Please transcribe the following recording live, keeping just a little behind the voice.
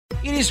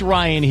It is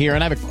Ryan here,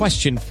 and I have a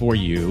question for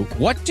you.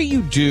 What do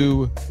you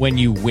do when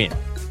you win?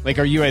 Like,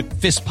 are you a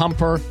fist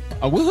pumper,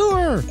 a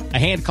woohooer, a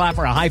hand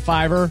clapper, a high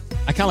fiver?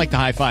 I kind of like the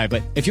high five,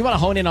 but if you want to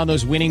hone in on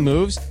those winning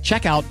moves,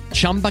 check out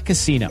Chumba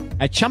Casino.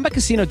 At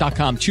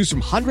ChumbaCasino.com, choose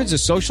from hundreds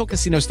of social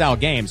casino-style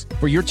games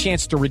for your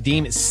chance to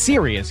redeem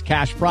serious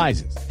cash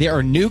prizes. There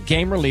are new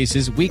game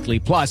releases weekly,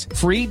 plus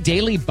free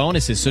daily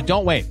bonuses, so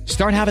don't wait.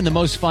 Start having the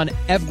most fun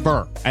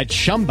ever at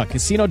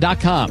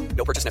ChumbaCasino.com.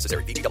 No purchase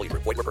necessary. VGW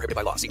Group. Void where prohibited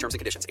by law. See terms and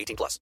conditions.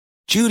 18+.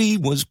 Judy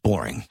was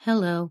boring.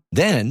 Hello.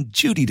 Then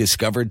Judy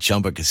discovered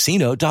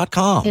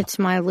ChumbaCasino.com. It's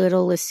my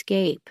little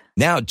escape.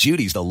 Now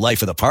Judy's the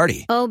life of the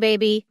party. Oh,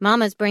 baby,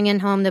 mama's bringing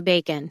home the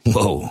bacon.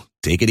 Whoa,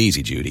 take it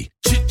easy, Judy.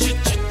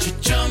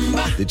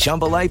 The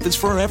Chumba life is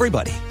for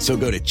everybody. So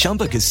go to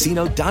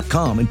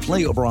ChumbaCasino.com and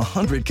play over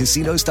 100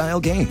 casino-style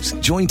games.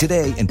 Join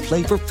today and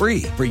play for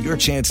free for your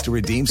chance to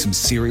redeem some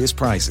serious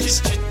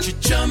prizes.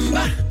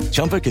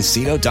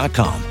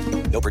 ChumbaCasino.com.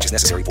 No purchase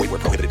necessary. Void where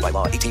prohibited by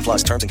law.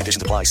 18+ terms and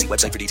conditions apply. See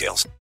website for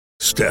details.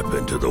 Step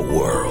into the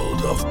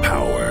world of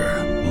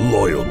power,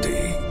 loyalty,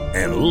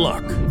 and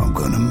luck. I'm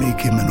going to make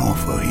him an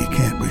offer he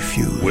can't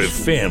refuse. With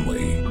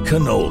family,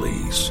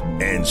 cannolis,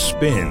 and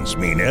spins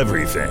mean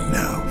everything.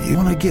 Now, you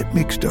want to get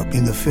mixed up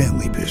in the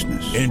family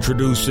business.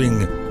 Introducing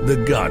The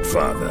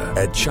Godfather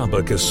at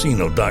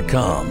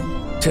ChumbaCasino.com.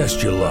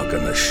 Test your luck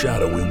in the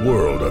shadowy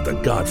world of The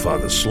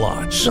Godfather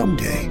slot.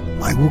 Someday,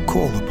 I will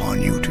call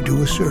upon you to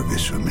do a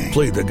service for me.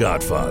 Play The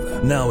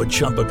Godfather, now at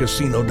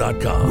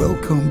ChumbaCasino.com.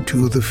 Welcome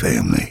to the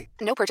family.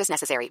 No purchase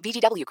necessary.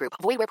 VGW Group.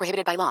 Void where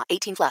prohibited by law.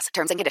 18+.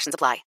 Terms and conditions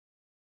apply.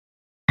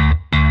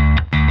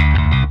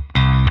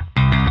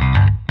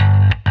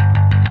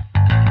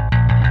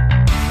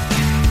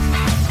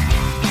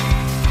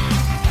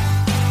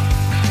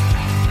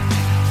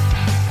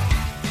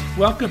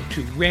 Welcome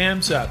to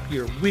Rams Up,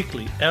 your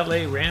weekly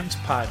LA Rams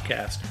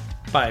podcast.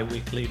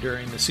 Bi-weekly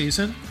during the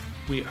season.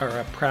 We are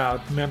a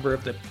proud member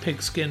of the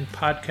Pigskin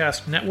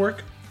Podcast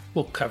Network.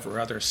 We'll cover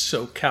other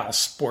SoCal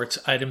sports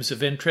items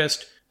of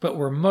interest, but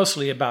we're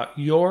mostly about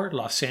your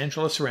Los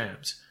Angeles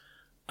Rams.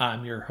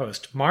 I'm your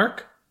host,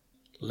 Mark.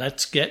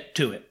 Let's get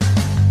to it.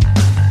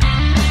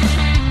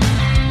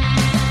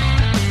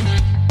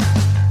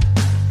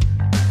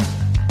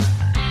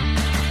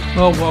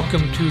 Well,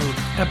 welcome to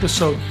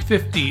episode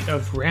 50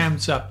 of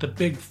Rams Up, the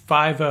big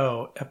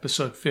 5-0,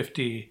 episode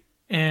 50.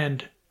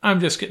 And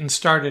I'm just getting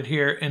started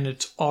here, and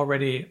it's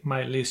already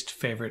my least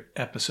favorite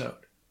episode.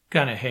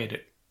 Gonna hate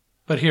it.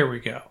 But here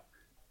we go.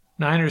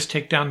 Niners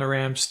take down the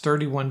Rams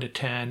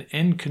 31-10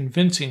 in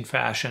convincing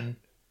fashion.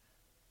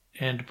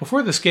 And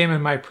before this game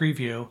in my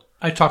preview,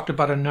 I talked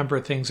about a number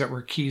of things that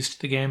were keys to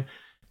the game.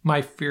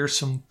 My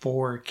fearsome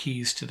 4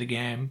 keys to the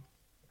game.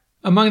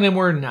 Among them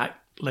were not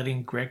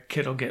letting Greg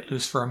Kittle get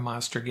loose for a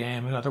monster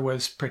game. Another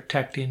was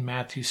protecting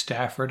Matthew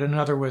Stafford.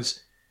 Another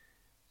was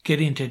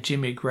getting to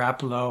Jimmy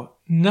Garoppolo.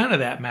 None of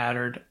that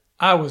mattered.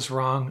 I was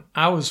wrong.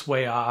 I was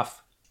way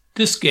off.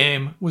 This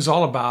game was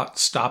all about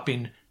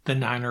stopping the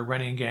Niner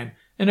running game.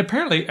 And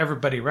apparently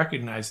everybody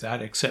recognized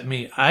that except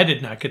me. I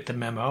did not get the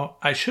memo.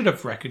 I should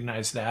have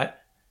recognized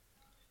that.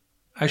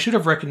 I should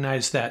have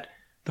recognized that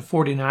the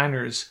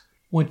 49ers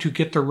went to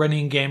get the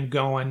running game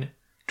going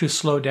to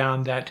slow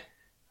down that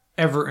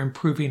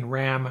ever-improving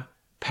Ram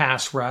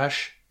pass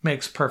rush.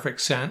 Makes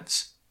perfect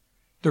sense.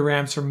 The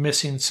Rams are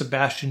missing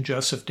Sebastian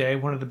Joseph Day,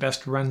 one of the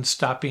best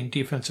run-stopping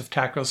defensive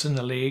tackles in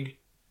the league.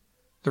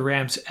 The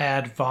Rams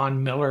add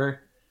Von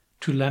Miller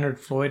to Leonard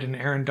Floyd and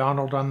Aaron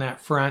Donald on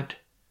that front,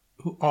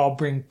 who all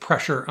bring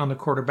pressure on the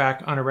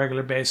quarterback on a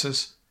regular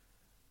basis.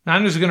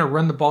 Niners are going to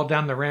run the ball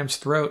down the Rams'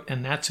 throat,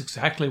 and that's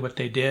exactly what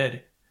they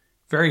did.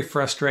 Very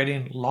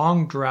frustrating,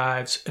 long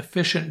drives,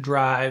 efficient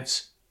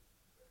drives,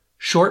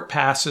 short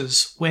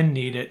passes when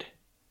needed,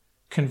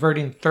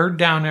 converting third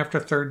down after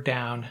third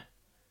down,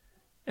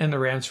 and the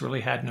Rams really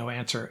had no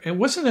answer. It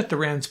wasn't that the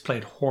Rams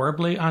played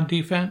horribly on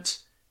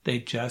defense. They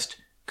just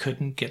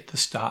couldn't get the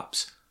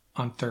stops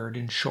on third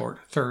and short,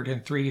 3rd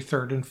and 3,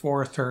 3rd and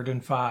 4, 3rd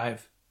and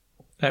 5.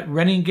 That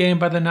running game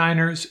by the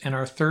Niners and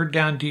our third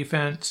down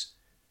defense,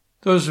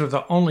 those are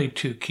the only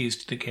 2 keys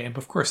to the game.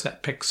 Of course,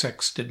 that pick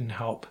 6 didn't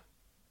help,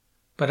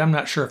 but I'm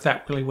not sure if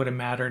that really would have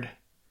mattered.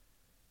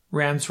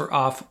 Rams were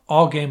off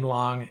all game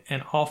long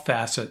in all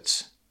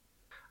facets.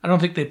 I don't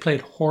think they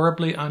played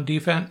horribly on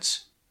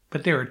defense,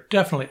 but they were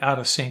definitely out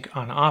of sync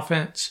on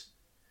offense.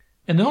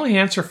 And the only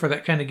answer for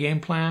that kind of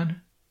game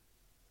plan,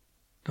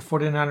 the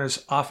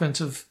 49ers'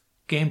 offensive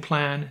game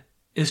plan,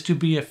 is to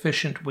be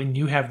efficient when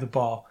you have the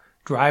ball.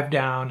 Drive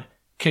down,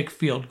 kick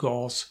field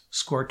goals,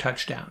 score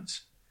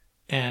touchdowns.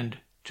 And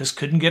just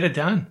couldn't get it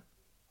done.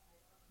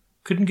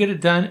 Couldn't get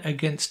it done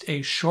against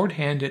a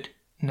shorthanded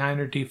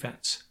Niner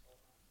defense.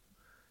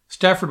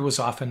 Stafford was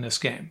off in this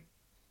game.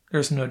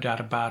 There's no doubt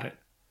about it.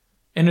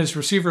 And his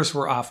receivers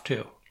were off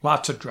too.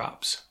 Lots of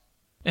drops.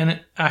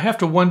 And I have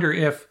to wonder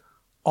if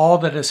all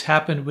that has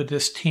happened with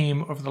this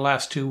team over the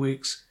last 2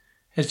 weeks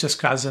has just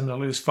caused them to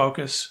lose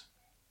focus.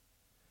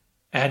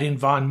 Adding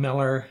Von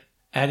Miller,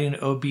 adding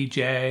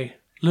OBJ,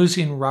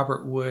 losing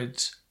Robert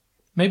Woods.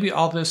 Maybe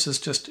all this has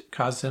just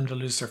caused them to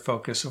lose their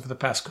focus over the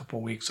past couple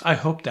of weeks. I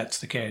hope that's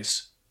the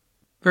case.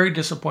 Very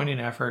disappointing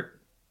effort,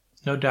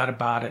 no doubt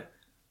about it.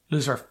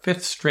 Lose our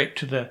 5th straight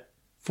to the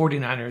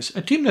 49ers,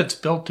 a team that's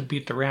built to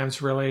beat the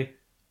Rams, really.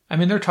 I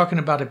mean, they're talking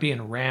about it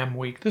being Ram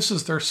week. This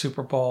is their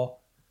Super Bowl.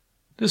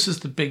 This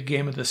is the big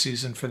game of the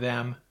season for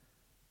them.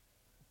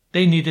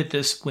 They needed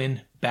this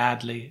win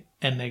badly,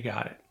 and they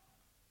got it.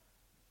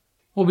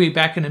 We'll be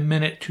back in a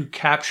minute to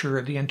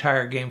capture the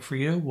entire game for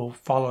you. We'll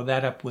follow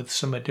that up with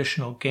some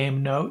additional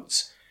game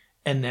notes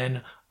and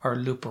then our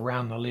loop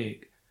around the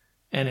league.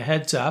 And a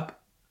heads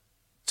up,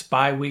 it's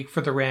bye week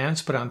for the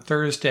Rams, but on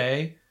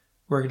Thursday,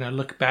 we're going to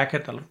look back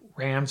at the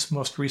Rams'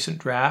 most recent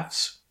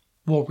drafts.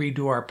 We'll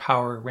redo our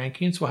power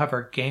rankings. We'll have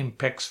our game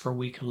picks for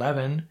week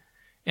 11.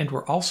 And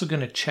we're also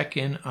going to check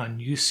in on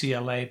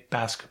UCLA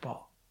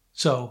basketball.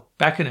 So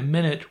back in a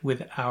minute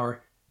with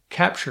our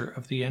capture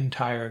of the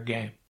entire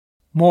game.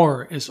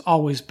 More is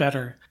always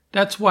better.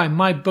 That's why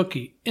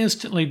MyBookie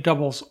instantly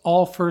doubles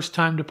all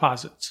first-time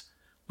deposits.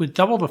 With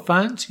double the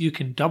funds, you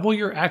can double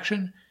your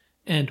action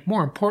and,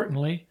 more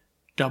importantly,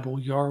 double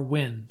your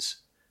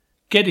wins.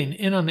 Getting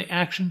in on the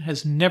action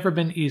has never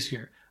been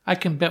easier. I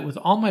can bet with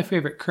all my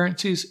favorite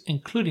currencies,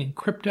 including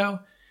crypto,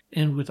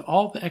 and with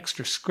all the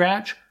extra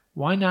scratch,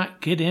 why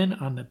not get in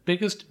on the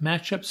biggest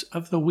matchups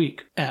of the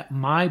week at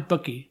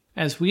MyBookie?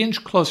 As we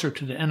inch closer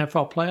to the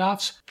NFL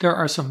playoffs, there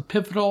are some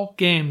pivotal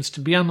games to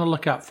be on the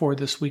lookout for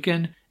this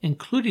weekend,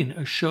 including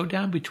a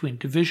showdown between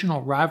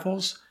divisional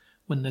rivals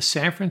when the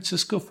San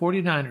Francisco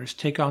 49ers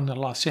take on the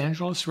Los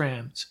Angeles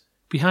Rams.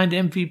 Behind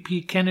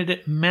MVP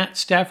candidate Matt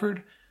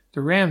Stafford, the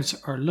Rams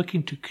are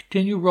looking to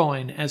continue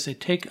rolling as they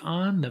take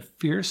on the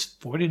fierce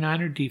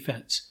 49er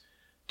defense.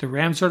 The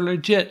Rams are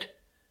legit.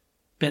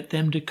 Bet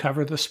them to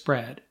cover the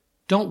spread.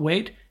 Don't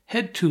wait.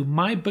 Head to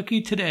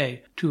MyBookie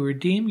today to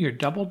redeem your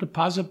double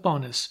deposit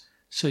bonus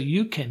so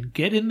you can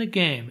get in the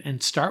game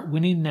and start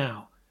winning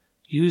now.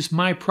 Use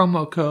my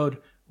promo code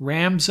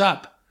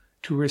RAMSUP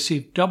to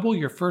receive double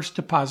your first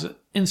deposit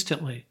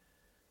instantly.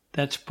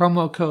 That's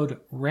promo code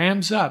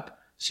RAMSUP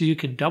so you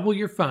can double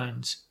your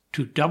funds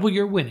to double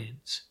your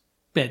winnings.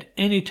 Bet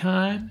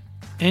anytime,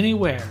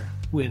 anywhere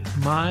with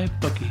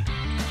MyBookie.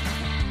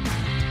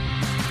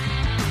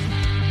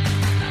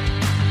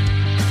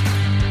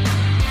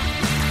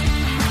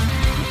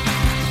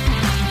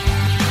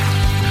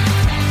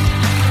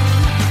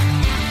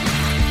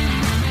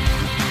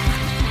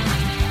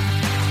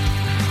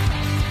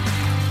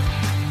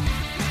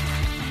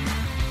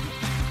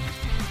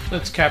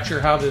 Let's capture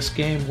how this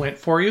game went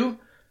for you.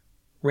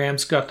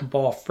 Rams got the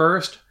ball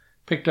first,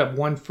 picked up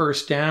 1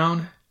 first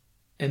down,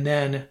 and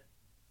then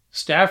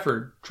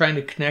Stafford trying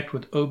to connect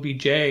with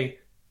OBJ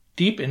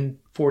deep in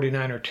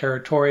 49er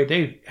territory.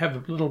 They have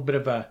a little bit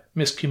of a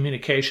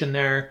miscommunication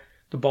there.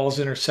 The ball's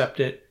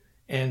intercepted,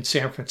 and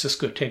San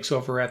Francisco takes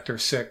over at their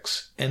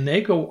 6. And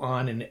they go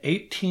on an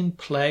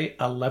 18-play,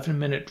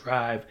 11-minute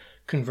drive,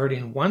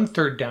 converting 1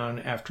 third down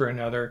after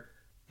another.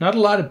 Not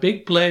a lot of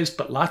big plays,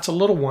 but lots of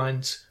little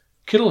ones.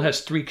 Kittle has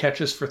 3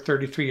 catches for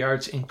 33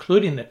 yards,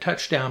 including the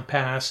touchdown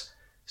pass.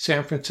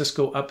 San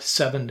Francisco up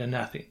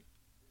 7-0.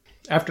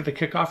 After the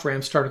kickoff,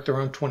 Rams start at their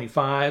own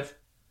 25.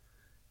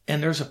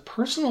 And there's a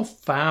personal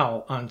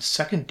foul on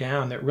 2nd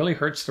down that really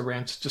hurts the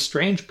Rams. It's a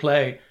strange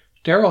play.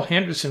 Darrell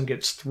Henderson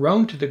gets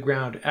thrown to the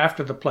ground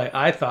after the play.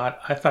 I thought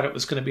it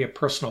was going to be a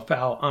personal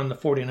foul on the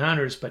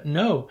 49ers, but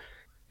no.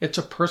 It's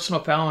a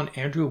personal foul on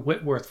Andrew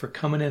Whitworth for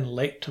coming in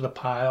late to the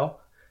pile.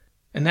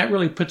 And that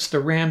really puts the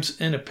Rams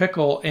in a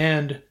pickle.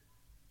 And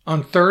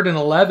on 3rd and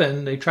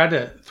 11, they try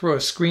to throw a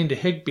screen to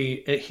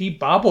Higbee. He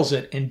bobbles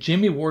it, and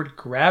Jimmy Ward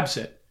grabs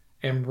it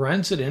and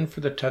runs it in for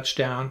the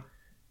touchdown.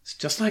 It's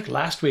just like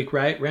last week,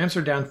 right? Rams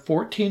are down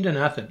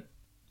 14-0.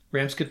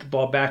 Rams get the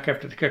ball back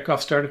after the kickoff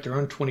start at their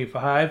own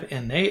 25,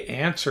 and they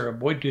answer,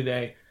 boy do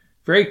they,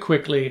 very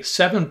quickly.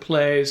 7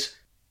 plays.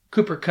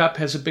 Cooper Kupp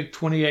has a big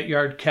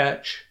 28-yard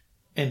catch,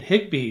 and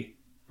Higbee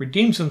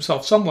redeems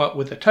himself somewhat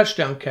with a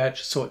touchdown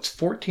catch, so it's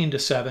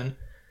 14-7.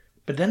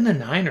 But then the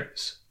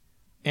Niners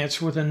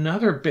answer with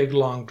another big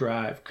long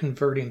drive,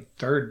 converting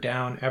 3rd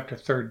down after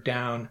 3rd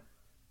down.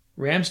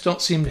 Rams don't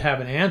seem to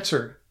have an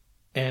answer,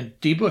 and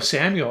Deebo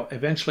Samuel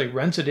eventually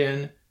runs it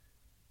in,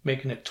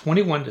 making it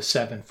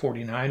 21-7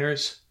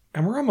 49ers.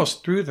 And we're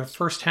almost through the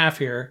first half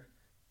here.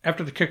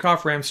 After the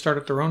kickoff, Rams start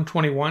at their own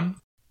 21.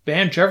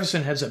 Van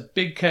Jefferson has a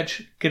big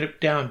catch, get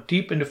it down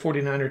deep into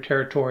 49er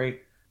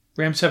territory.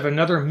 Rams have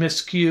another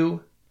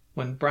miscue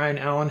when Brian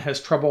Allen has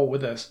trouble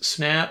with a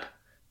snap.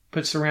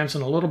 Puts the Rams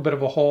in a little bit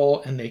of a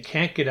hole, and they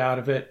can't get out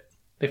of it.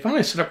 They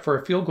finally set up for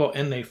a field goal,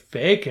 and they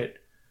fake it,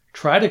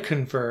 try to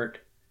convert,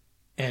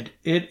 and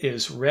it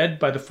is read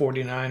by the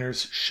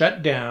 49ers,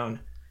 shut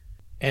down,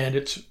 and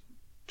it's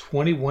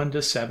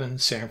 21-7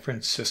 San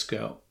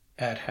Francisco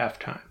at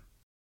halftime.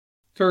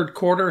 3rd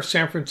quarter,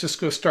 San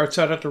Francisco starts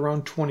out at their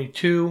own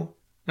 22.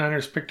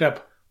 Niners picked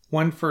up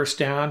 1 first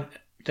down,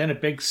 then a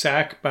big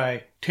sack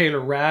by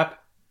Taylor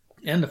Rapp,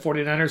 and the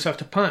 49ers have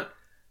to punt.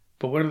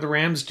 But what do the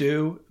Rams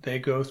do? They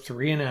go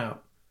 3 and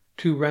out.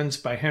 2 runs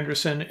by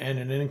Henderson and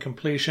an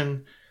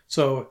incompletion.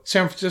 So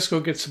San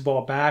Francisco gets the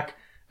ball back.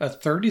 A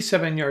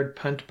 37-yard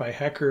punt by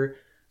Hecker.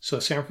 So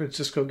San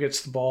Francisco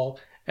gets the ball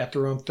at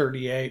their own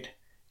 38.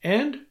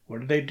 And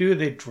what do?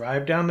 They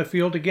drive down the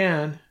field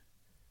again.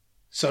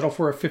 Settle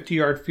for a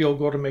 50-yard field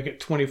goal to make it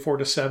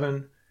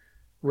 24-7.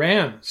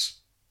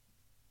 Rams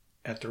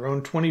at their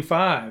own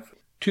 25.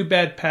 Two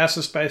bad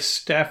passes by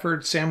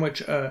Stafford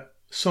sandwich a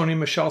Sony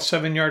Michel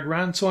 7-yard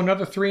run, so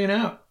another 3 and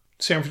out.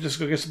 San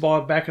Francisco gets the ball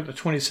back at the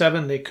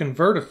 27. They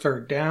convert a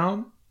third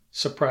down.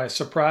 Surprise,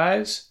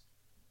 surprise.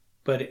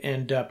 But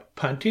end up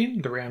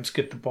punting. The Rams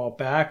get the ball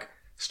back.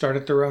 Start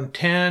at their own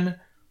 10.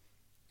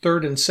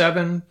 3rd and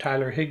 7.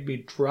 Tyler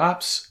Higbee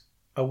drops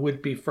a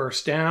would-be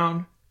first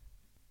down.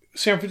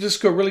 San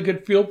Francisco really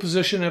good field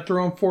position at their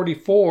own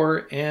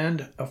 44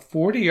 and a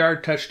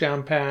 40-yard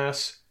touchdown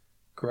pass.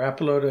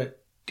 Garoppolo to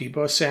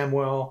Deebo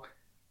Samuel.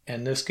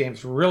 And this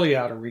game's really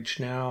out of reach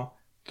now.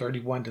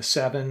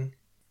 31-7.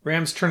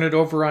 Rams turn it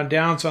over on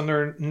downs on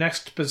their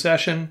next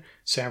possession.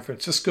 San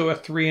Francisco a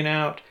 3 and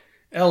out.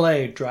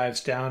 LA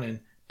drives down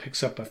and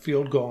picks up a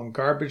field goal in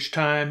garbage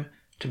time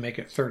to make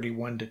it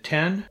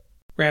 31-10.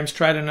 Rams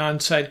tried an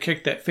onside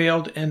kick that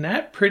failed, and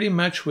that pretty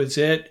much was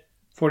it.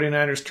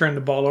 49ers turned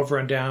the ball over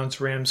on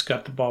downs. Rams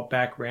got the ball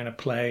back, ran a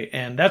play,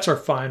 and that's our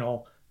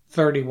final,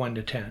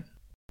 31-10.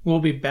 We'll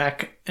be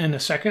back in a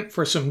second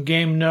for some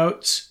game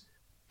notes.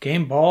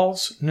 Game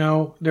balls?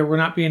 No, there will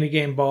not be any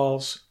game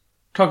balls.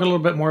 Talk a little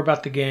bit more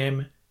about the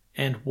game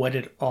and what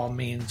it all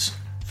means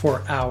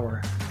for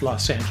our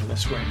Los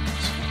Angeles Rams.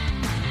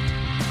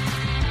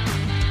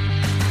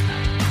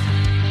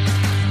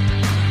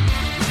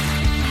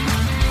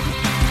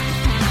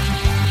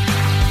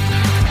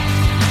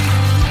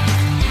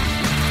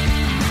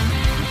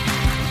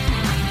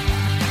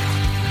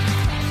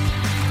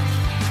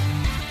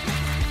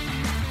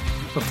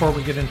 Before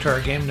we get into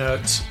our game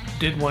notes,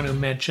 did want to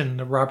mention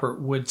the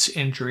Robert Woods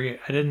injury.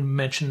 I didn't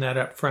mention that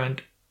up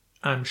front.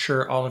 I'm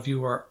sure all of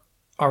you are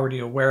already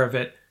aware of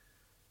it.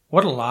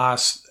 What a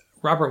loss.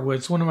 Robert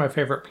Woods, one of my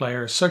favorite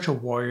players, such a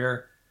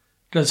warrior,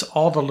 does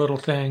all the little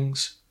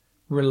things,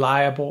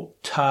 reliable,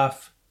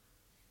 tough,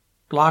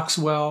 blocks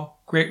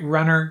well, great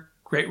runner,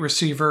 great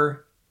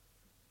receiver,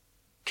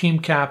 team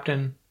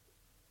captain.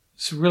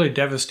 It's really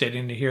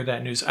devastating to hear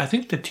that news. I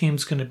think the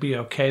team's going to be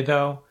okay,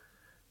 though,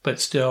 but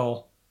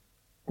still,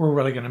 we're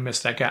really going to miss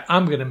that guy.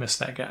 I'm going to miss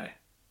that guy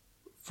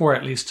for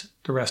at least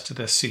the rest of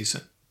this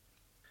season.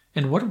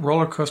 And what a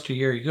roller coaster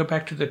year. You go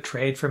back to the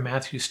trade for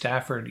Matthew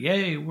Stafford.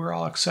 Yay, we're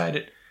all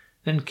excited.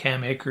 Then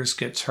Cam Akers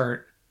gets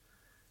hurt.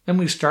 Then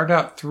we start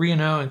out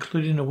 3-0,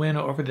 including a win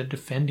over the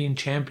defending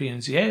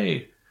champions.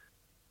 Yay.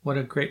 What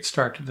a great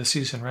start to the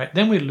season, right?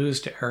 Then we lose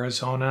to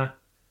Arizona.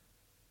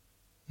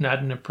 Not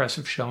an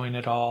impressive showing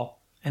at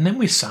all. And then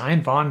we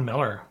sign Von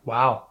Miller.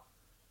 Wow.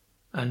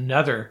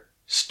 Another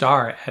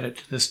star added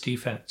to this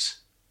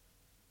defense.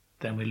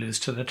 Then we lose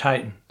to the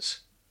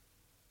Titans.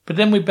 But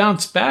then we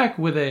bounce back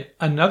with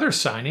another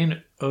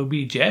signing,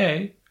 OBJ.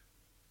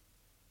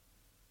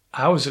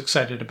 I was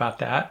excited about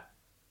that.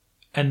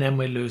 And then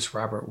we lose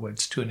Robert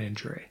Woods to an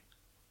injury.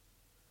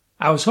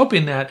 I was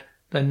hoping that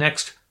the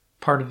next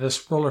part of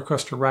this roller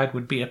coaster ride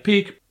would be a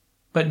peak,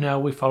 but no,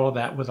 we follow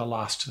that with a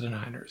loss to the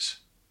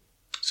Niners.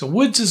 So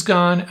Woods is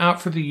gone, out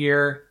for the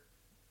year.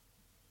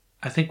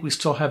 I think we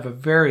still have a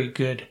very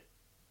good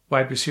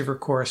wide receiver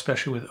core,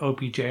 especially with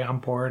OBJ on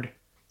board.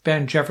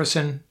 Van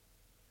Jefferson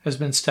has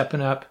been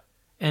stepping up,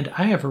 and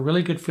I have a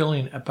really good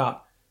feeling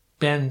about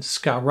Ben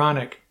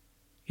Skowronek.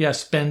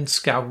 Yes, Ben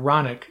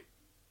Skowronek.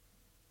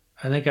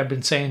 I think I've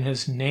been saying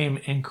his name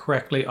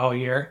incorrectly all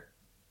year.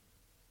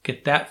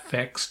 Get that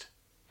fixed.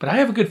 But I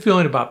have a good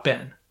feeling about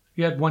Ben.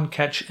 He had one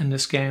catch in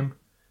this game.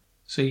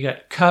 So you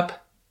got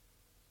Kupp,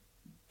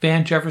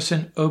 Van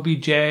Jefferson,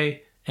 OBJ,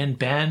 and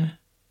Ben.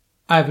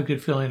 I have a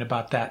good feeling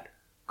about that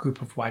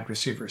group of wide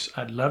receivers.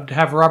 I'd love to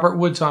have Robert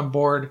Woods on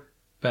board,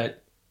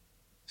 but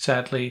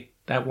sadly,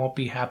 that won't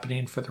be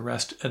happening for the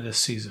rest of this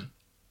season.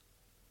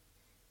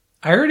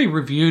 I already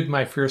reviewed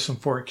my fearsome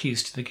 4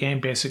 keys to the game,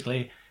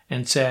 basically,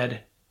 and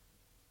said,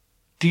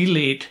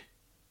 delete,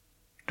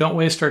 don't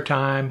waste our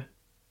time,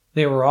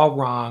 they were all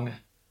wrong,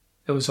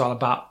 it was all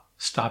about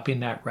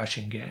stopping that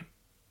rushing game.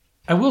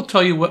 I will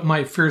tell you what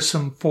my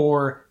fearsome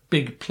 4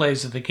 big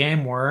plays of the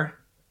game were.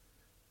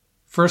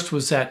 First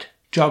was that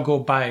juggle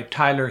by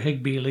Tyler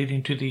Higbee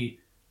leading to the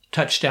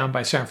touchdown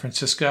by San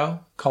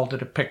Francisco, called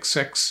it a pick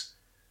 6.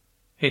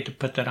 Hate to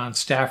put that on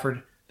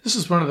Stafford. This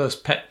is one of those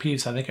pet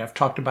peeves I think I've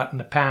talked about in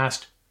the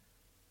past.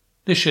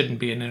 This shouldn't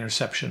be an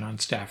interception on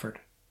Stafford.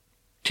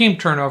 Team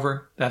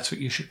turnover, that's what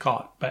you should call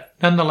it. But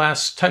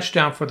nonetheless,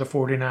 touchdown for the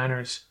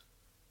 49ers.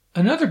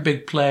 Another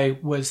big play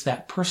was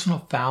that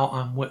personal foul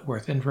on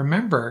Whitworth. And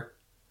remember,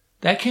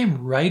 that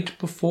came right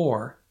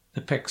before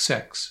the pick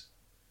 6.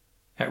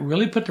 That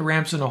really put the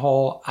Rams in a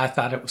hole. I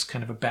thought it was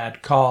kind of a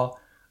bad call.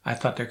 I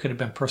thought there could have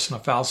been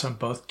personal fouls on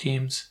both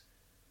teams.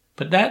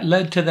 But that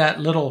led to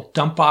that little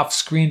dump-off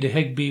screen to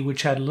Higbee,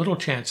 which had little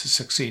chance of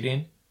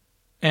succeeding,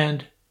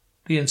 and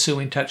the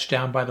ensuing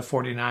touchdown by the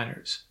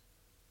 49ers.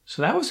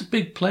 So that was a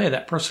big play,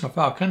 that personal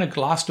foul. Kind of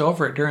glossed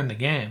over it during the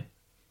game.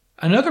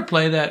 Another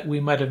play that we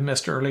might have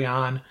missed early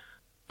on,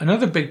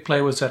 another big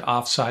play was that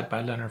offside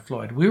by Leonard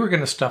Floyd. We were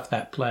going to stuff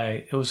that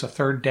play. It was a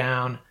third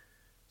down.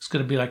 It's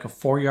going to be like a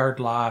 4-yard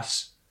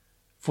loss.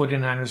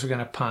 49ers were going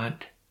to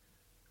punt.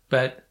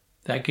 But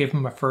that gave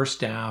them a first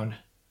down.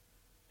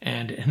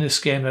 And in this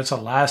game, that's the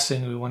last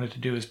thing we wanted to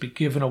do, is be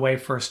giving away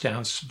first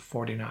downs to the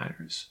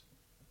 49ers.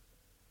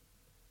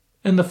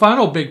 And the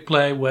final big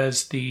play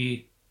was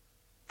the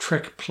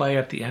trick play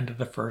at the end of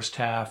the first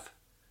half.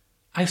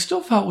 I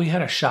still felt we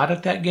had a shot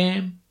at that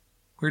game.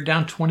 We were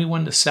down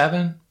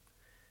 21-7.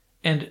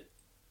 And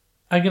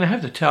I'm going to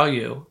have to tell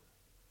you,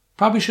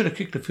 probably should have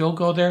kicked the field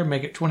goal there,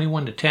 make it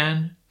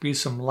 21-10, breathe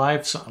some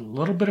life, a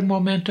little bit of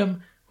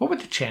momentum. What were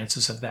the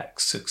chances of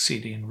that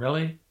succeeding,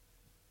 really?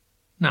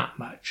 Not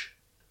much.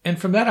 And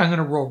from that, I'm going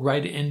to roll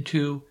right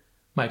into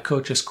my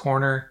coach's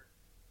corner.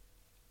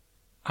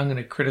 I'm going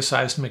to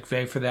criticize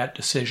McVay for that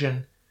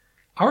decision.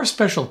 Our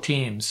special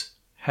teams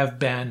have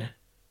been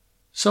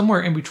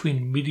somewhere in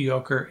between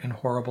mediocre and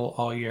horrible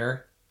all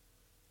year.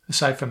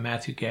 Aside from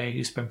Matthew Gay,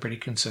 he's been pretty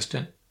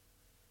consistent.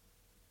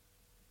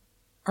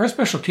 Our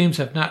special teams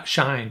have not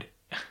shined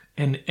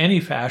in any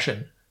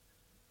fashion,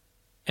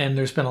 and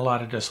there's been a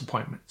lot of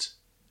disappointments.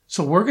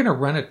 So we're going to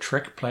run a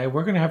trick play.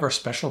 We're going to have our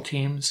special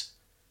teams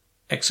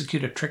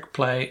execute a trick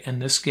play in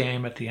this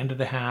game at the end of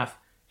the half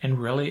and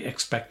really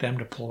expect them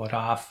to pull it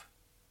off.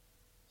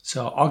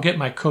 So I'll get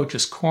my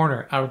coach's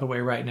corner out of the way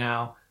right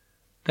now.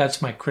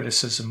 That's my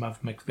criticism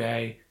of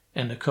McVay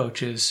and the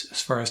coaches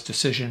as far as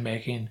decision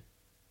making.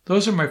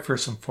 Those are my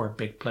first and 4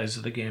 big plays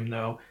of the game,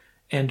 though.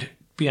 And to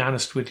be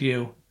honest with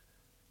you,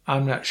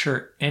 I'm not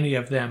sure any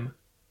of them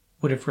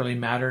would have really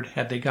mattered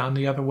had they gone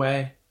the other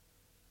way.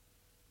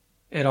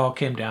 It all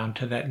came down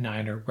to that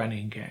Niner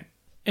running game.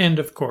 And,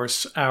 of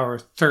course, our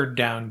third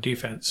down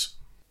defense.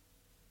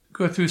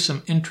 Go through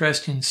some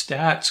interesting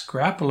stats.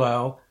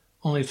 Garoppolo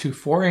only threw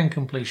 4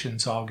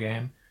 incompletions all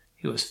game.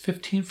 He was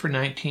 15 for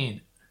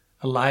 19.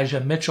 Elijah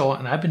Mitchell,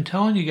 and I've been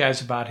telling you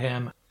guys about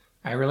him.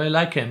 I really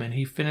like him, and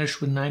he finished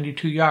with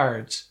 92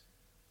 yards.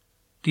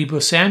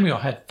 Deebo Samuel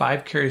had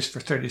 5 carries for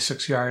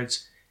 36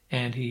 yards,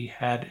 and he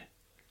had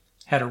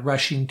a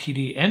rushing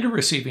TD and a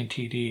receiving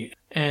TD,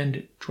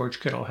 and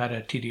George Kittle had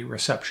a TD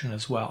reception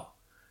as well.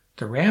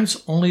 The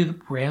Rams only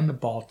ran the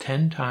ball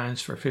 10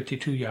 times for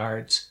 52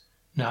 yards.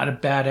 Not a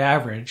bad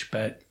average,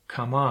 but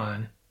come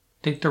on.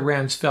 I think the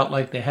Rams felt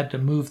like they had to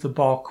move the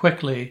ball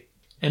quickly,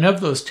 and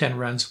of those 10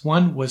 runs,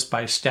 1 was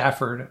by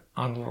Stafford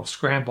on a little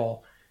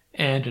scramble,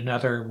 and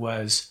another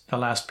was the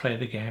last play of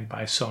the game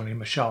by Sony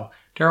Michel.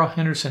 Darrell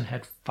Henderson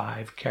had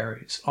 5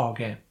 carries all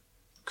game.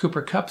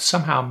 Cooper Kupp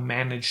somehow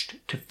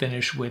managed to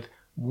finish with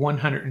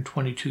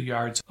 122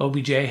 yards.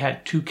 OBJ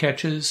had 2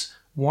 catches,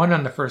 1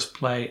 on the first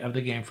play of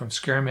the game from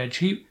scrimmage.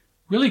 He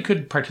really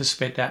couldn't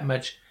participate that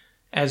much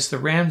as the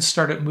Rams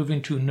started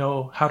moving to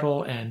no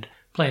huddle and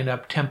playing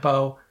up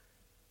tempo.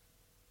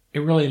 It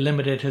really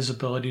limited his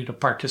ability to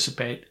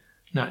participate,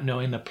 not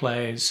knowing the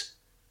plays.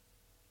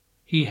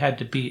 He had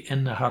to be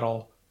in the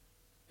huddle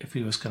if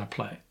he was going to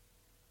play.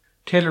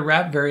 Taylor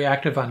Rapp, very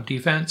active on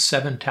defense,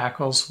 7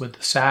 tackles with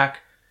the sack.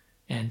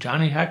 And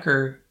Johnny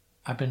Hekker,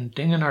 I've been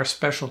dinging our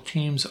special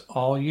teams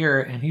all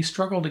year, and he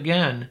struggled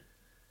again.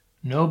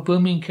 No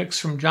booming kicks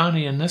from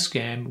Johnny in this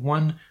game,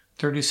 1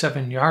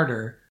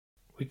 37-yarder.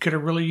 We could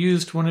have really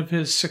used one of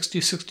his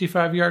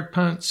 60-65-yard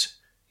punts.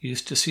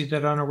 Used to see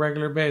that on a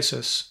regular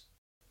basis.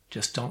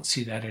 Just don't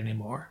see that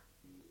anymore.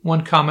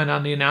 One comment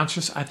on the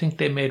announcers, I think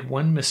they made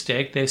one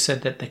mistake. They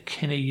said that the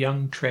Kenny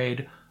Young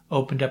trade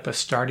opened up a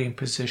starting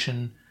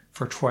position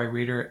for Troy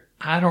Reeder.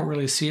 I don't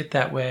really see it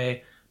that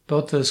way.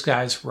 Both those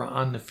guys were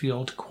on the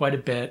field quite a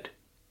bit.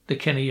 The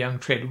Kenny Young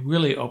trade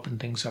really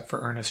opened things up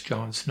for Ernest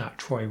Jones, not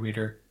Troy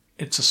Reeder.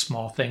 It's a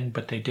small thing,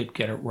 but they did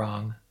get it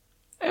wrong.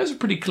 It was a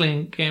pretty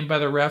clean game by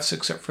the refs,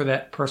 except for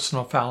that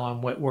personal foul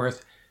on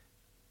Whitworth.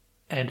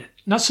 And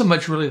not so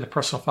much really the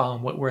personal foul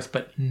on Whitworth,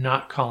 but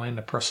not calling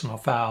the personal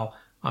foul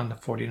on the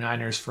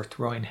 49ers for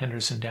throwing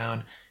Henderson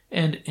down.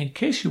 And in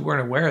case you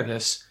weren't aware of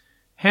this,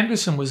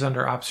 Henderson was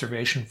under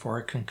observation for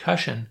a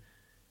concussion,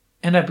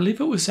 and I believe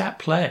it was that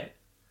play,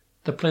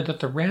 the play that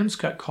the Rams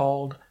got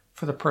called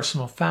for the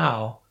personal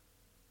foul,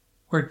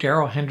 where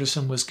Darrell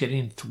Henderson was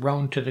getting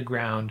thrown to the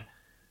ground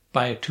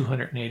by a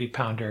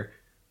 280-pounder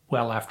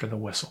well after the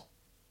whistle.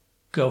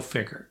 Go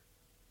figure.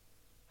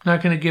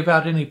 Not going to give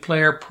out any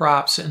player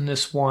props in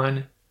this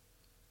one.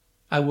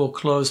 I will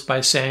close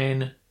by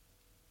saying,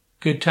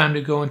 good time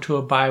to go into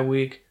a bye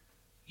week.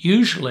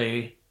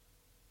 Usually,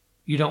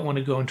 you don't want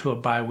to go into a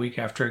bye week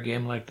after a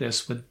game like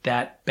this with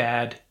that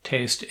bad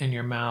taste in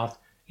your mouth.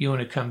 You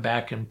want to come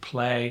back and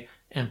play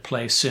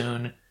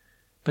soon.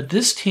 But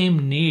this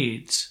team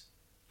needs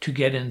to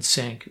get in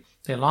sync.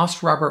 They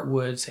lost Robert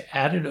Woods. They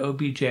added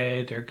OBJ.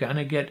 They're going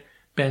to get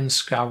Ben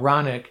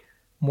Skowronek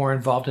more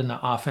involved in the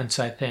offense,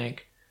 I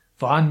think.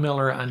 Von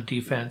Miller on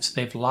defense.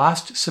 They've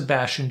lost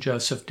Sebastian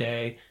Joseph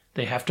Day.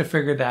 They have to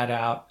figure that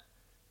out.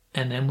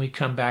 And then we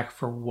come back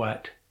for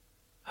what?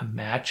 A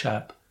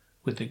matchup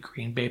with the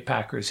Green Bay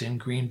Packers in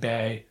Green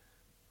Bay.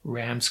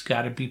 Rams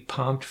got to be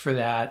pumped for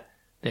that.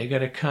 They got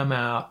to come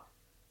out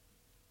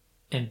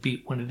and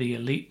beat one of the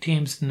elite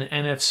teams in the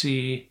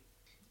NFC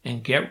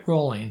and get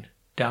rolling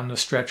down the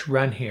stretch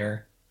run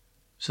here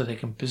so they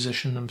can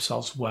position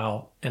themselves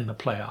well in the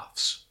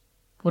playoffs.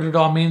 What it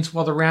all means,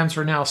 well, the Rams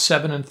are now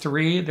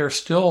 7-3. They're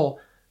still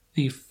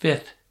the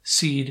 5th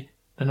seed,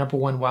 the number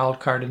 1 wild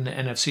card in the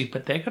NFC,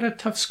 but they got a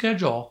tough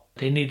schedule.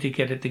 They need to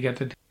get it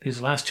together.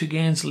 These last 2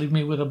 games leave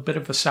me with a bit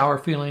of a sour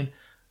feeling.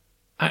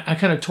 I'm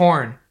kind of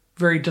torn,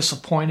 very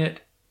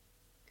disappointed,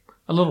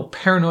 a little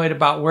paranoid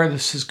about where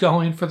this is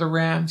going for the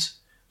Rams,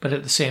 but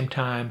at the same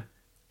time,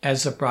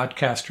 as the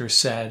broadcaster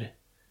said,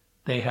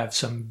 they have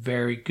some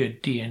very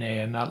good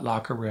DNA in that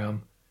locker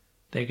room.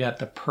 They got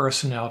the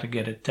personnel to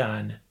get it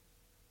done.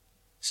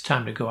 It's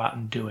time to go out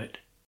and do it.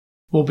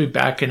 We'll be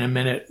back in a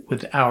minute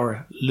with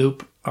our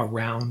loop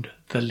around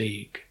the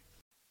league.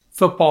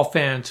 Football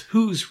fans,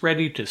 who's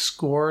ready to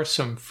score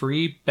some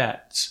free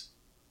bets?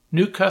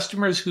 New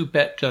customers who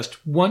bet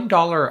just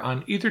 $1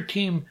 on either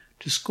team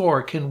to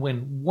score can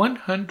win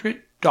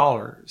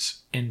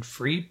 $100 in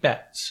free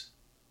bets.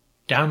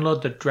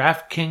 Download the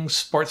DraftKings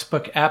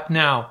Sportsbook app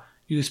now.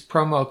 Use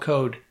promo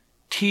code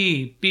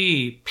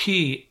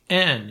TBPN.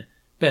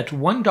 Bet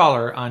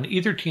 $1 on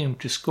either team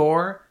to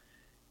score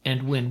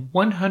and win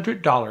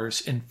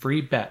 $100 in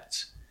free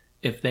bets.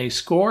 If they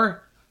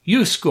score,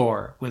 you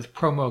score with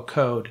promo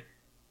code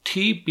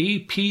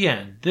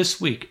TBPN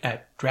this week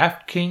at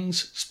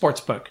DraftKings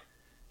Sportsbook,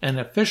 an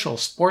official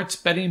sports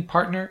betting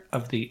partner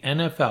of the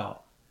NFL.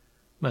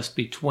 Must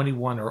be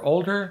 21 or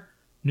older,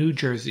 New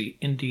Jersey,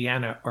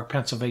 Indiana, or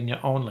Pennsylvania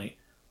only.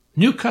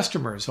 New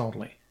customers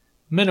only.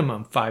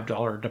 Minimum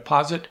 $5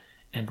 deposit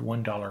and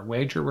 $1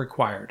 wager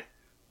required.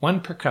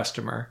 1 per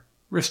customer.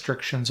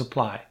 Restrictions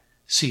apply.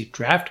 See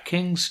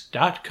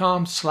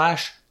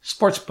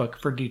DraftKings.com/sportsbook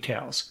for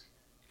details.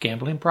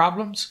 Gambling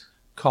problems?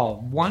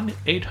 Call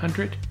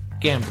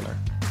 1-800-GAMBLER.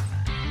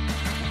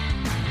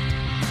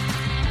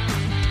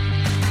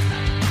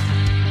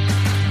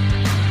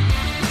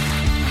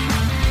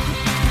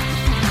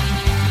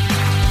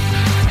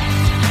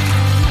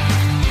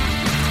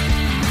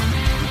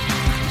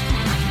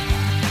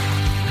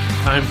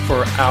 Time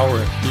for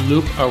our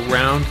loop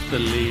around the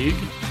league.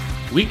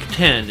 Week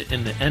 10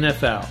 in the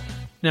NFL.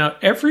 Now,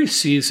 every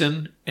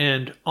season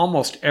and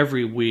almost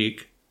every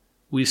week,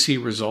 we see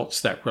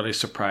results that really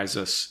surprise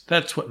us.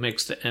 That's what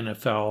makes the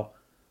NFL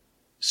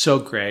so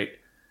great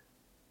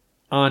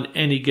on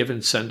any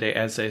given Sunday,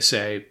 as they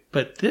say.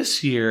 But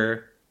this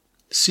year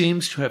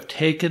seems to have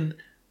taken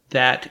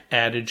that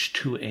adage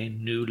to a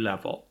new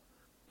level.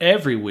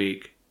 Every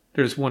week,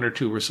 there's 1 or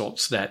 2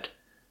 results that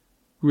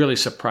really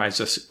surprise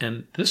us.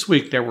 And this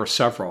week, there were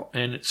several.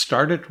 And it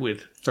started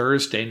with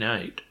Thursday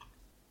night.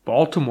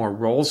 Baltimore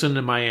rolls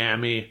into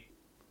Miami.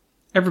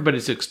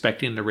 Everybody's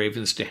expecting the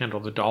Ravens to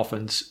handle the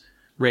Dolphins.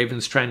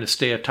 Ravens trying to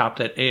stay atop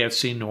that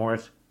AFC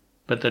North.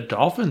 But the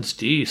Dolphins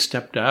D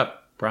stepped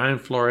up. Brian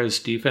Flores'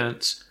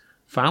 defense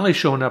finally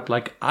showing up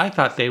like I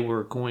thought they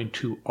were going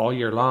to all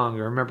year long.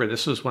 Remember,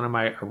 this was one of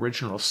my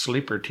original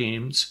sleeper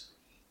teams.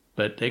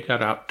 But they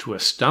got out to a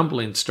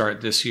stumbling start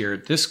this year.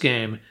 This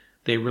game,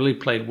 they really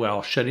played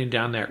well, shutting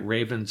down that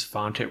Ravens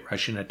vaunted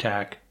rushing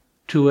attack.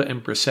 Tua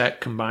and Brissett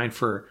combined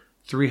for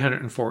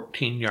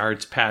 314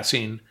 yards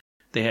passing.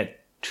 They had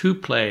 2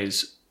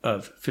 plays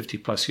of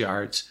 50-plus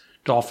yards.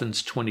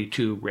 Dolphins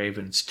 22,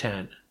 Ravens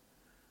 10.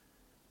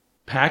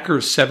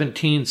 Packers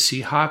 17,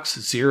 Seahawks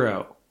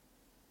 0.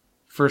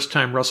 First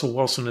time Russell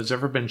Wilson has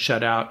ever been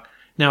shut out.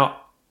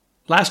 Now,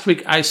 last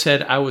week I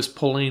said I was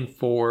pulling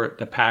for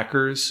the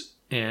Packers,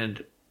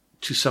 and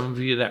to some of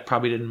you that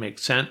probably didn't make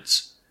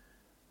sense.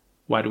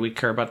 Why do we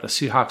care about the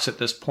Seahawks at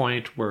this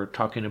point? We're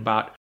talking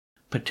about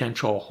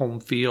potential home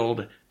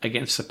field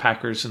against the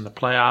Packers in the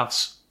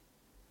playoffs.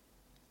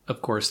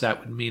 Of course, that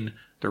would mean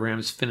the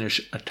Rams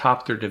finish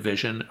atop their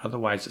division.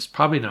 Otherwise, it's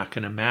probably not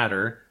going to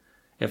matter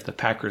if the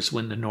Packers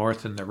win the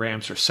North and the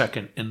Rams are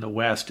second in the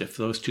West. If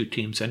those 2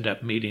 teams end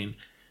up meeting,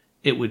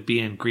 it would be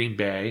in Green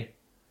Bay,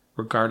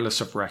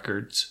 regardless of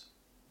records.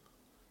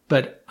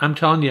 But I'm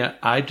telling you,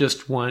 I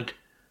just want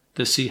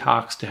the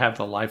Seahawks to have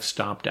the life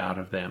stomped out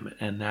of them,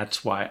 and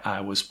that's why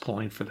I was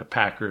pulling for the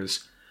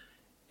Packers.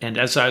 And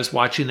as I was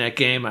watching that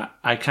game,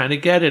 I kind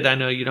of get it. I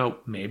know,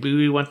 maybe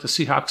we want the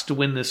Seahawks to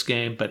win this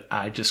game, but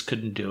I just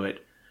couldn't do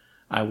it.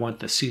 I want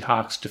the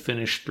Seahawks to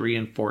finish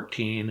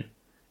 3-14,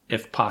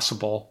 if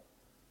possible,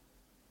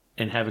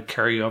 and have a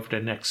carryover to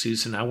next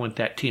season. I want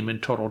that team in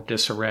total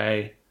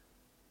disarray.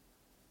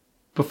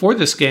 Before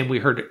this game, we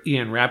heard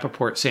Ian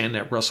Rappaport saying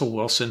that Russell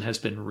Wilson has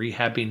been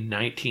rehabbing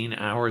 19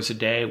 hours a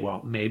day.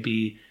 Well,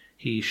 maybe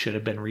he should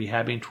have been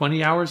rehabbing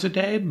 20 hours a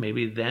day.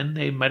 Maybe then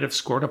they might have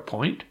scored a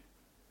point.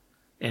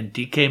 And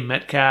DK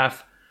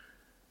Metcalf,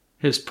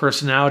 his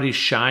personality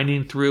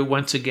shining through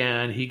once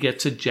again. He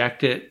gets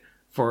ejected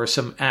for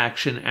some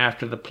action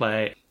after the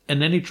play.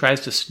 And then he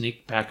tries to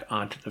sneak back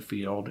onto the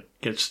field,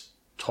 gets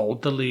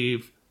told to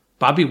leave.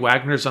 Bobby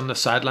Wagner's on the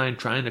sideline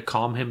trying to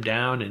calm him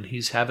down, and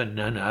he's having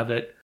none of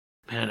it.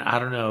 Man, I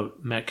don't know.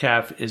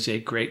 Metcalf is a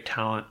great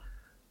talent.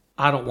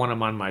 I don't want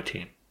him on my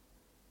team.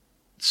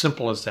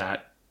 Simple as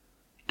that.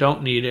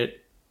 Don't need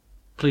it.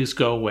 please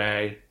go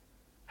away.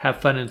 Have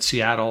fun in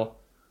Seattle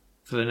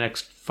for the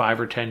next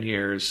 5 or 10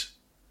 years.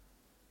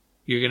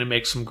 You're going to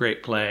make some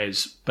great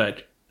plays,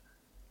 but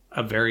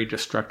a very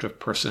destructive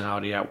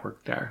personality at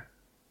work there.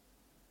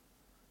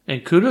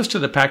 And kudos to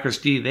the Packers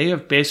D. They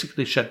have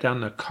basically shut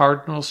down the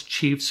Cardinals,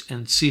 Chiefs,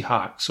 and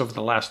Seahawks over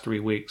the last 3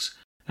 weeks.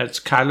 That's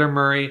Kyler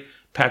Murray,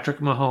 Patrick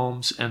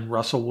Mahomes, and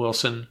Russell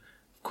Wilson.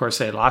 Of course,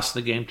 they lost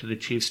the game to the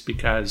Chiefs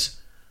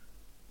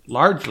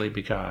largely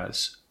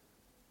because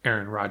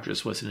Aaron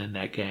Rodgers wasn't in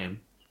that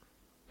game.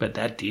 But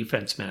that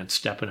defense, man,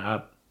 stepping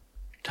up.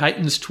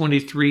 Titans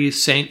 23,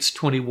 Saints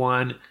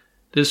 21.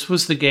 This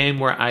was the game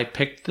where I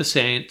picked the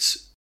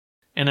Saints,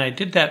 and I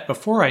did that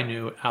before I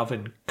knew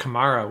Alvin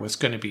Kamara was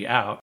going to be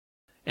out.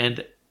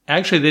 And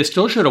actually, they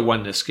still should have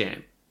won this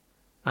game.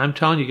 I'm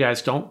telling you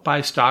guys, don't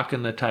buy stock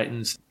in the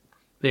Titans.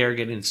 They are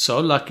getting so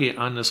lucky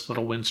on this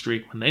little win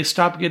streak. When they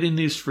stop getting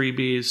these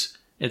freebies,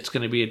 it's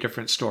going to be a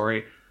different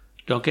story.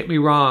 Don't get me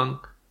wrong,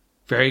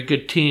 very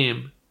good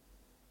team.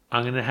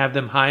 I'm going to have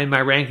them high in my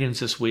rankings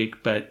this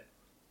week, but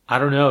I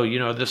don't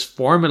know, this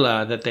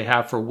formula that they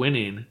have for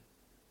winning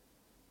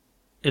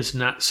is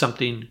not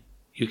something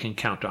you can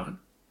count on.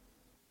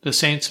 The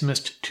Saints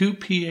missed 2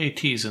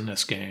 PATs in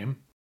this game.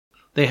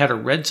 They had a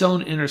red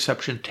zone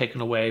interception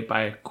taken away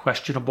by a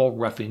questionable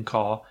roughing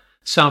call.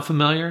 Sound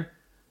familiar?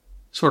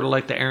 Sort of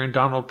like the Aaron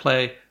Donald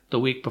play the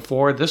week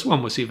before. This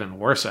one was even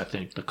worse, I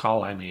think, the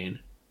call I mean.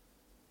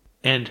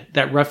 And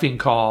that roughing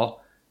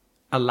call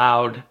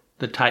allowed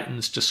the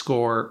Titans to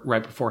score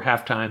right before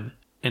halftime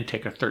and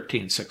take a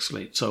 13-6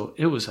 lead. So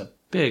it was a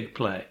big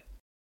play.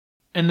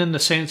 And then the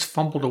Saints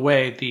fumbled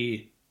away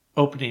the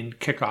opening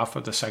kickoff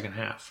of the second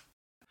half.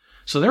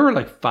 So there were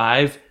like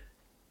 5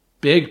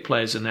 big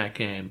plays in that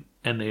game,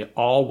 and they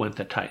all went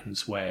the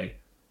Titans' way.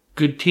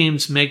 Good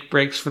teams make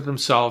breaks for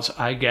themselves,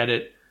 I get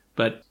it,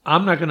 but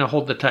I'm not going to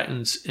hold the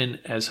Titans in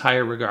as high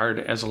a regard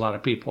as a lot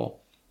of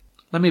people.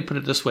 Let me put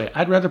it this way.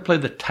 I'd rather play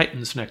the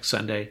Titans next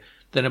Sunday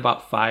than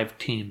about 5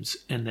 teams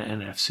in the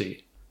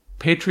NFC.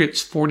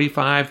 Patriots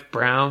 45,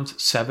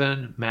 Browns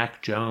 7,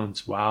 Mac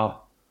Jones.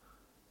 Wow.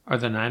 Are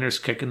the Niners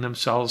kicking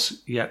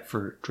themselves yet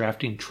for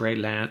drafting Trey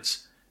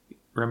Lance?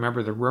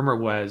 Remember, the rumor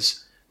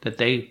was that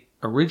they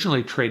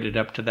originally traded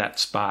up to that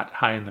spot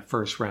high in the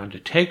first round to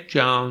take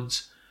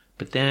Jones,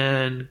 but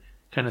then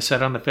kind of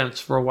sat on the fence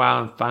for a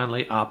while and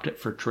finally opted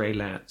for Trey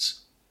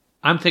Lance.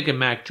 I'm thinking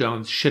Mac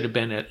Jones should have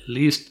been at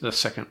least the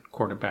second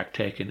quarterback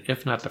taken,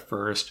 if not the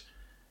first.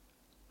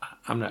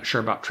 I'm not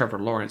sure about Trevor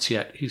Lawrence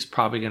yet. He's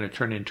probably going to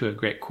turn into a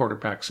great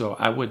quarterback, so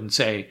I wouldn't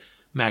say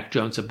Mac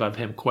Jones above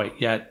him quite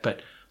yet,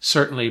 but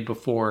certainly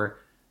before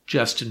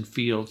Justin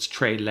Fields,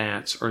 Trey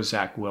Lance, or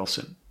Zach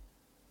Wilson.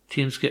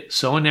 Teams get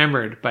so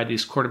enamored by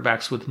these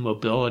quarterbacks with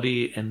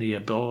mobility and the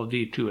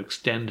ability to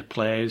extend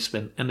plays,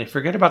 and they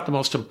forget about the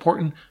most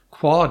important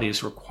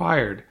qualities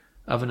required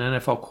of an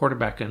NFL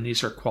quarterback, and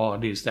these are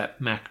qualities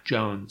that Mac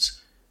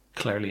Jones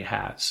clearly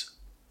has.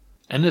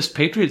 And this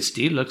Patriots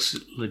D looks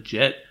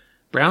legit.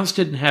 Browns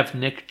didn't have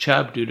Nick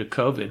Chubb due to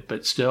COVID,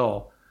 but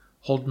still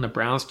holding the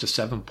Browns to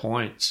 7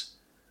 points.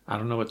 I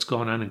don't know what's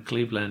going on in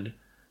Cleveland.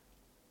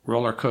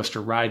 Roller coaster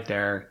ride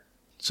there.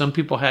 Some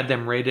people had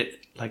them rated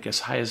like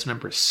as high as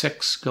number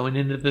 6 going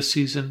into this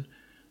season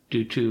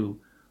due to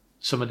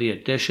some of the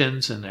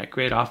additions and that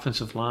great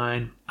offensive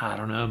line. I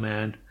don't know,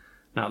 man.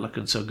 Not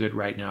looking so good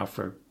right now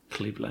for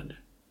Cleveland.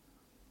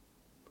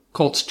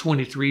 Colts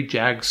 23,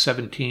 Jags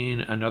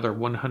 17. Another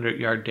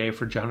 100-yard day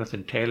for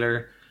Jonathan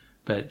Taylor.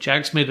 But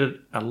Jags made it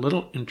a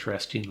little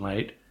interesting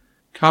late.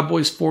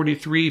 Cowboys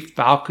 43,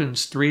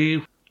 Falcons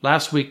 3.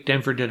 Last week,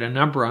 Denver did a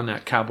number on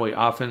that Cowboy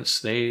offense.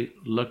 They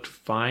looked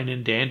fine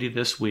and dandy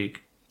this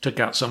week. Took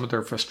out some of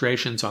their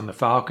frustrations on the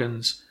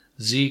Falcons.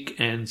 Zeke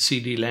and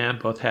CeeDee Lamb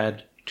both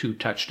had 2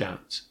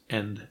 touchdowns.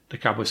 And the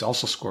Cowboys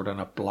also scored on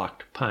a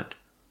blocked punt.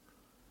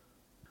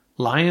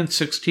 Lions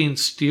 16,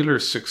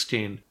 Steelers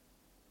 16.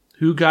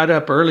 Who got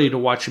up early to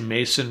watch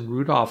Mason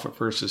Rudolph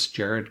versus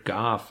Jared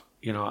Goff?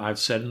 I've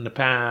said in the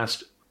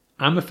past,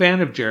 I'm a fan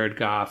of Jared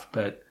Goff,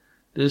 but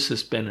this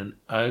has been an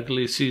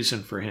ugly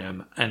season for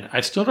him. And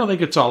I still don't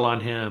think it's all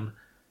on him.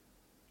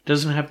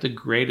 Doesn't have the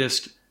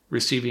greatest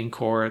receiving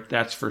core,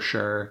 that's for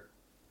sure.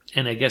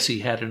 And I guess he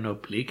had an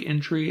oblique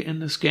injury in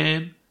this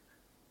game.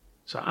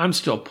 So I'm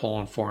still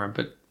pulling for him,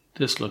 but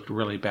this looked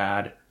really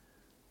bad.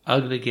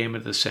 Ugly game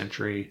of the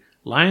century.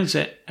 Lions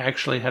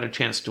actually had a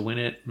chance to win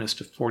it, missed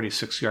a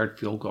 46-yard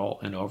field goal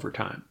in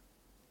overtime.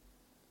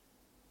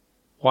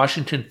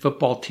 Washington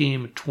football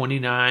team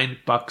 29,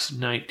 Bucks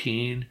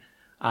 19.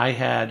 I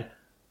had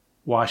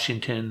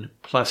Washington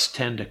plus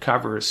 10 to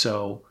cover,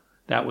 so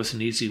that was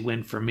an easy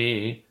win for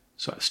me.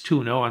 So I was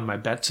 2-0 on my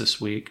bets this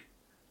week.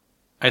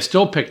 I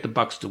still picked the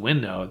Bucks to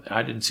win, though.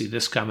 I didn't see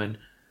this coming.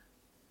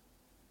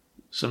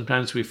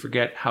 Sometimes we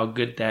forget how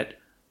good that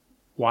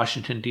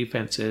Washington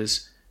defense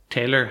is.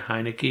 Taylor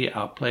Heineke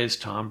outplays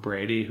Tom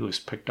Brady, who was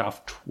picked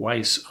off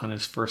twice on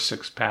his first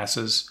 6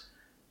 passes.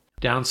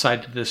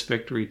 Downside to this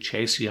victory,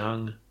 Chase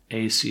Young,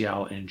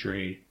 ACL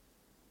injury.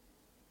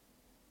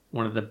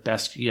 One of the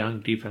best young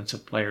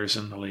defensive players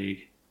in the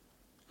league.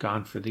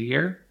 Gone for the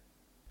year.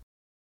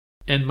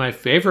 And my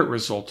favorite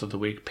result of the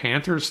week,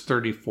 Panthers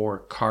 34,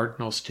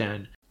 Cardinals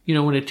 10. You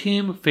know, when a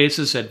team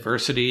faces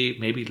adversity,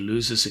 maybe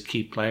loses a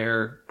key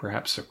player,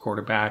 perhaps their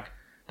quarterback,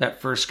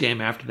 that first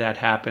game after that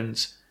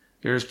happens,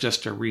 there's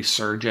just a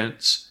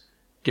resurgence.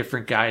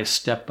 Different guys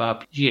step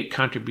up. You get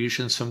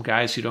contributions from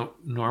guys you don't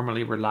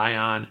normally rely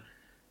on.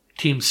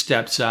 Team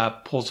steps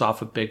up, pulls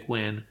off a big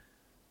win,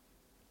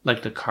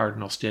 like the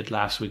Cardinals did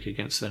last week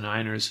against the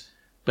Niners.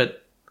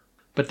 But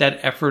that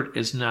effort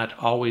is not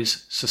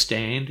always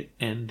sustained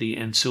in the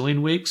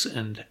ensuing weeks,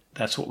 and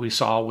that's what we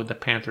saw with the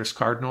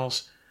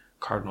Panthers-Cardinals.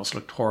 Cardinals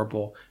looked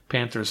horrible.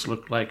 Panthers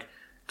looked like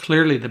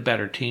clearly the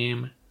better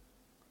team.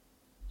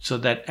 So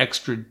that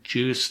extra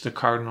juice the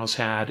Cardinals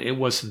had, it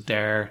wasn't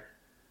there.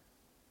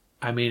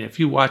 I mean, if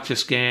you watch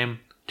this game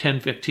 10,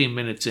 15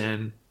 minutes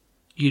in,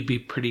 you'd be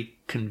pretty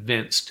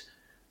convinced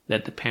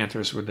that the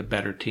Panthers were the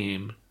better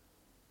team.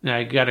 Now,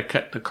 you got to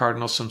cut the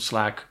Cardinals some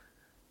slack.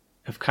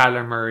 If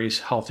Kyler Murray's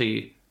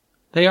healthy,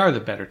 they are the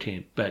better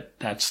team. But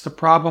that's the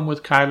problem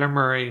with Kyler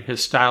Murray.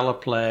 His style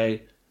of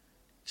play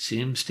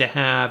seems to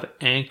have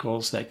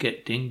ankles that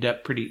get dinged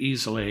up pretty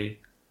easily.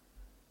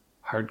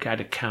 Hard guy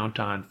to count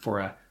on for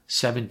a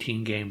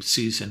 17-game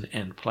season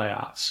and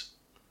playoffs.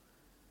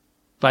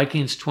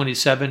 Vikings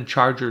 27,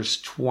 Chargers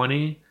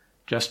 20.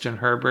 Justin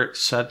Herbert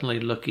suddenly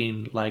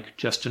looking like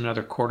just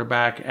another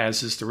quarterback,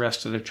 as is the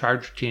rest of the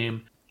Charger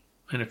team.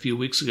 And a few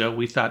weeks ago,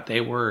 we thought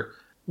they were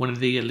one of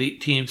the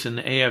elite teams in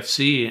the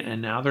AFC,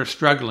 and now they're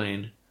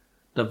struggling.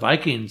 The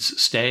Vikings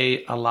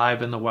stay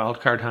alive in the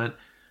wildcard hunt.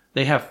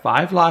 They have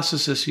 5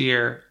 losses this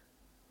year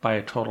by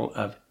a total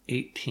of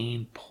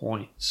 18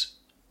 points.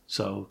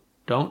 So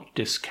don't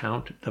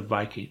discount the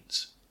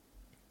Vikings.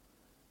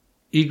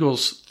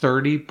 Eagles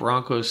 30,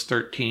 Broncos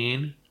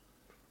 13.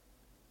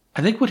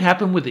 I think what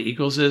happened with the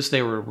Eagles is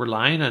they were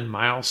relying on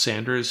Miles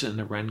Sanders in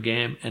the run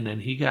game, and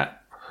then he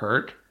got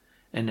hurt.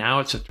 And now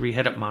it's a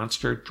 3-headed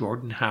monster,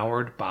 Jordan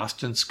Howard,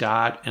 Boston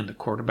Scott, and the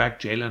quarterback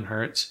Jalen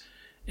Hurts.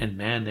 And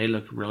man, they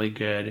look really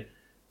good.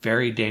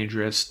 Very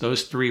dangerous.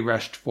 Those 3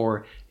 rushed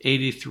for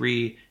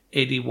 83,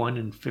 81,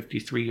 and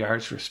 53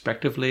 yards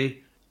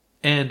respectively.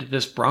 And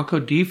this Bronco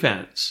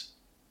defense,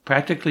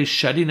 practically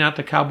shutting out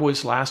the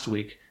Cowboys last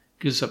week,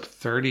 gives up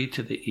 30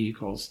 to the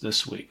Eagles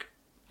this week.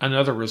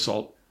 Another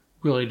result.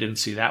 Really didn't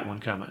see that one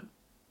coming.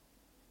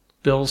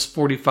 Bills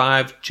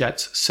 45,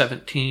 Jets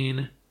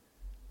 17.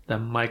 The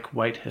Mike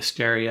White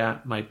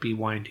hysteria might be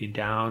winding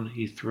down.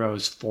 He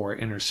throws 4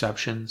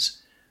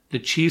 interceptions. The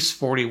Chiefs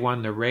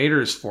 41, the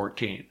Raiders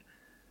 14.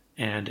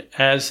 And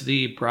as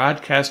the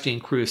broadcasting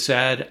crew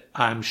said,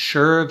 I'm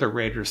sure the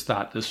Raiders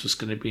thought this was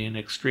going to be an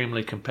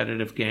extremely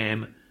competitive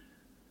game,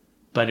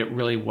 but it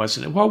really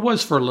wasn't. Well, it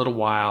was for a little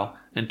while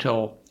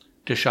until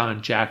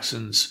Deshaun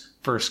Jackson's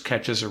first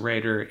catch as a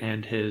Raider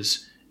and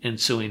his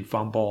ensuing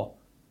fumble.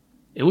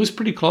 It was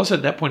pretty close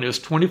at that point. It was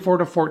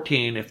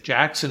 24-14. If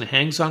Jackson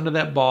hangs onto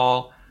that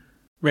ball,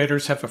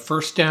 Raiders have a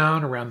first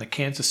down around the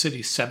Kansas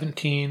City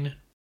 17.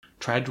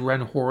 Tried to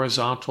run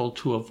horizontal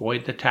to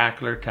avoid the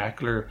tackler.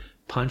 Tackler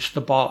punched the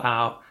ball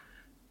out.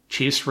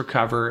 Chiefs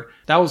recover.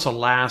 That was a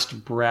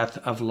last breath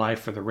of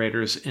life for the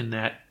Raiders in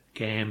that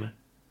game.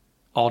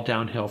 All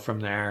downhill from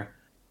there.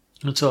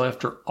 And so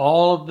after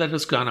all that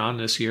has gone on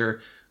this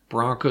year,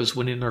 Broncos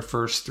winning their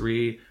first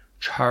 3,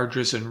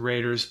 Chargers and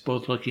Raiders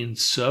both looking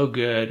so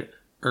good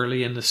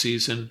early in the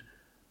season.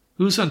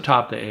 Who's on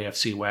top of the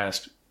AFC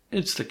West?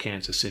 It's the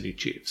Kansas City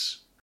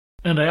Chiefs.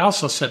 And I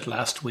also said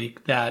last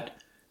week that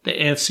the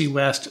AFC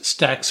West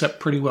stacks up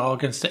pretty well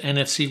against the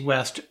NFC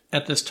West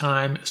at this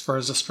time as far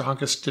as the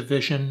strongest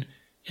division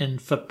in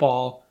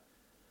football.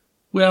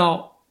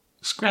 Well,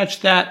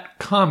 scratch that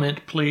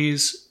comment,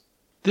 please.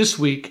 This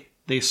week,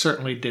 they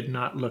certainly did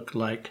not look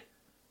like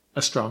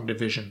a strong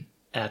division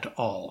at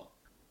all.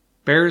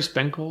 Bears,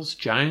 Bengals,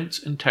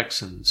 Giants, and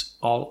Texans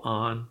all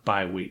on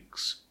bye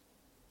weeks.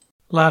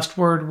 Last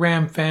word,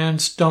 Ram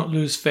fans, don't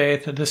lose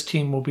faith that this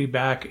team will be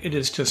back. It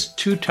is just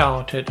too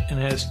talented and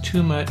has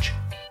too much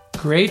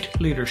great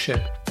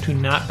leadership to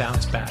not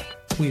bounce back.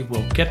 We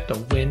will get the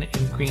win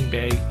in Green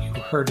Bay. You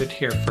heard it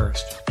here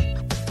first.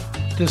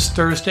 This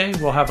Thursday,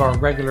 we'll have our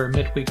regular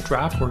midweek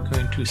drop. We're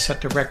going to set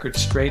the record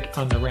straight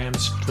on the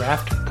Rams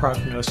draft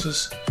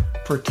prognosis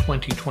for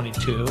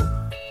 2022.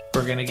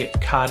 We're going to get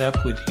caught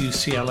up with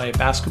UCLA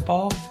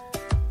basketball,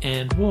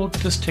 and we'll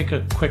just take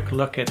a quick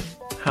look at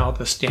how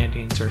the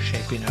standings are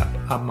shaping up,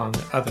 among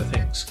other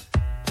things.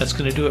 That's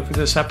going to do it for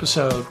this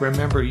episode.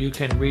 Remember, you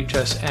can reach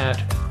us at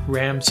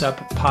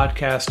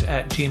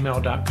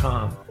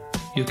ramsuppodcast@gmail.com.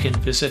 You can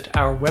visit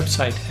our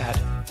website at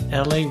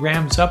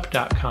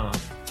laramsup.com.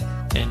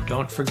 And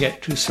don't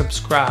forget to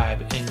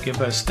subscribe and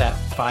give us that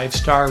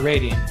 5-star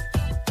rating.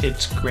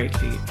 It's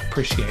greatly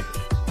appreciated.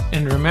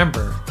 And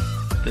remember,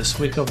 this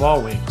week of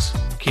all weeks,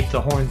 keep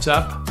the horns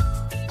up,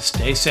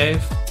 stay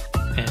safe,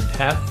 and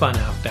have fun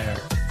out there.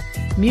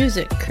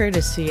 Music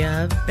courtesy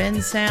of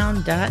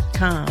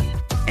bensound.com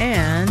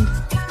and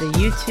the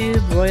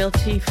YouTube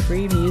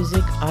royalty-free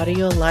music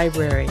audio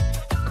library,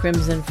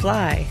 Crimson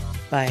Fly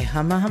by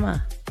Humma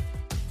Humma.